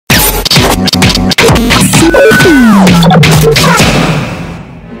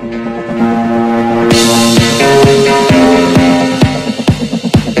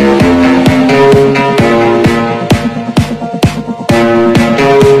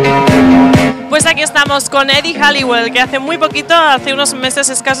Pues aquí estamos con Eddie Halliwell, que hace muy poquito, hace unos meses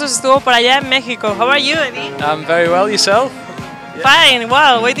escasos, estuvo por allá en México. How are you, Eddie? I'm very well, yourself? Yeah. Fine,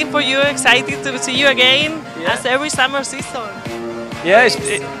 wow, waiting for you, excited to see you again, as every summer season. Yeah,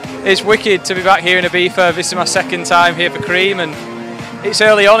 it's wicked to be back here in Ibiza. This is my second time here for Cream, and it's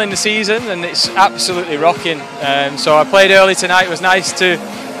early on in the season and it's absolutely rocking. So I played early tonight. It was nice to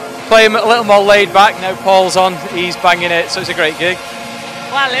play a little more laid back. Now Paul's on, he's banging it, so it's a great gig.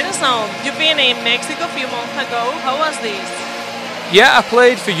 Well, let us know. You've been in Mexico a few months ago. How was this? Yeah, I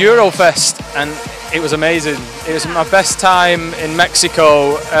played for Eurofest and it was amazing. It was my best time in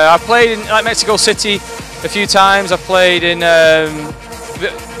Mexico. I played in Mexico City a few times. I played in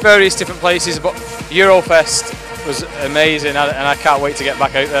various different places, but Eurofest was amazing and I can't wait to get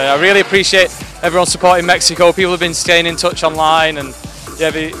back out there. I really appreciate everyone supporting Mexico. People have been staying in touch online, and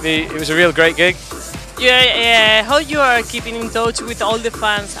yeah, it was a real great gig. Yeah, how you are keeping in touch with all the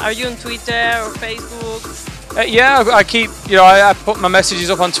fans? Are you on Twitter or Facebook? Yeah, I keep, I put my messages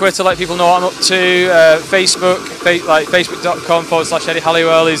up on Twitter, let people know what I'm up to. Facebook, like facebook.com/Eddie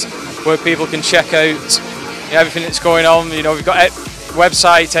Halliwell is where people can check out everything that's going on. We've got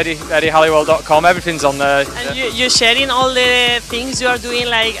website eddiehallywell.com. Everything's on there. And you're sharing all the things you are doing,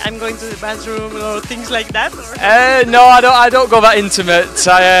 like I'm going to the bathroom or things like that? No, I don't go that intimate.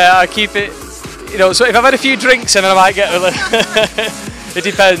 I keep it. So if I've had a few drinks, then I might get. It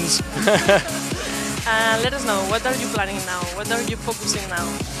depends. Let us know, what are you planning now? What are you focusing now?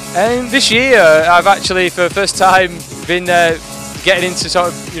 This year, I've actually, for the first time, been getting into sort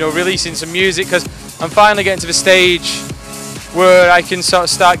of, releasing some music, because I'm finally getting to the stage where I can sort of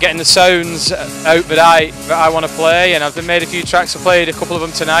start getting the sounds out that I want to play, and I've made a few tracks. I played a couple of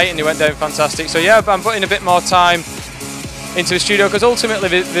them tonight, and they went down fantastic. So yeah, I'm putting a bit more time into the studio, because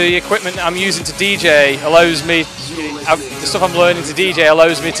ultimately the equipment I'm using to DJ allows me, the stuff I'm learning to DJ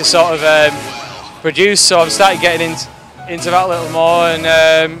allows me to sort of produce, so I'm starting getting into that a little more, and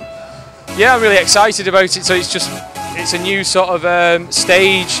yeah, I'm really excited about it. So it's a new sort of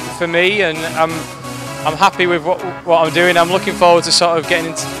stage for me, and I'm happy with what I'm doing. I'm looking forward to sort of getting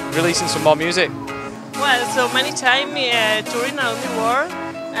into releasing some more music. Well, so many time touring around the world,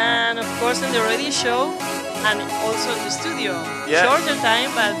 and of course in the radio show, and also in the studio. Yeah. Shorter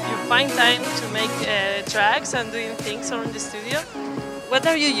time, but you find time to make tracks and doing things around the studio. What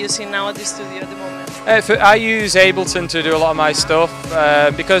are you using now at the studio at the moment? I use Ableton to do a lot of my stuff,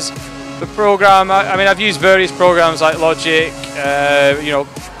 because the program, I've used various programs like Logic,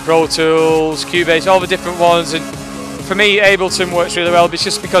 Pro Tools, Cubase, all the different ones, and for me Ableton works really well. But it's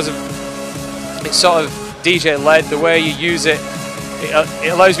just because of it's sort of DJ led, the way you use it.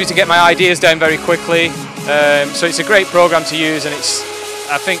 It allows me to get my ideas down very quickly, so it's a great program to use, and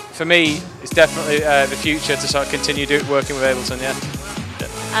I think for me it's definitely the future to sort of continue working with Ableton. Yeah.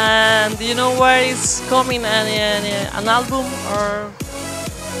 And do you know where it's coming, an album or?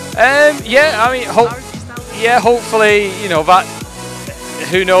 Yeah, hopefully, that.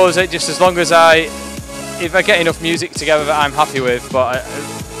 Who knows? It just as long as if I get enough music together that I'm happy with, but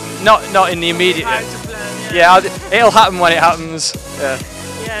not in the immediate. Yeah, it'll happen when it happens. Yeah.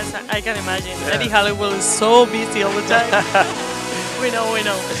 Yes, I can imagine. Yeah. Eddie Halliwell is so busy all the time. We know.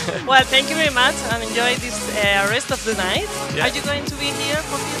 Well, thank you very much, and enjoy this rest of the night. Yeah. Are you going to be here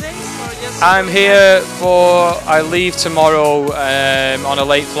for a few days, or just? I'm here I leave tomorrow on a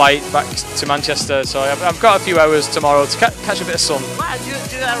late flight back to Manchester, so I've got a few hours tomorrow to catch a bit of sun. Wow, you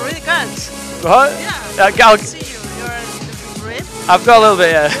are really good. What? Yeah. I'll see you. You're a little red. I've got a little bit,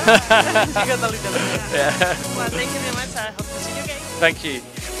 yeah. You got a little bit. Yeah. Well, thank you very much. I hope to see you again. Thank you.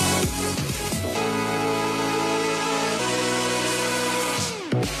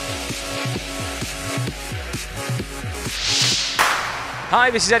 Hi,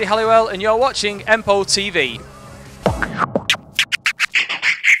 this is Eddie Halliwell and you're watching EMPO TV.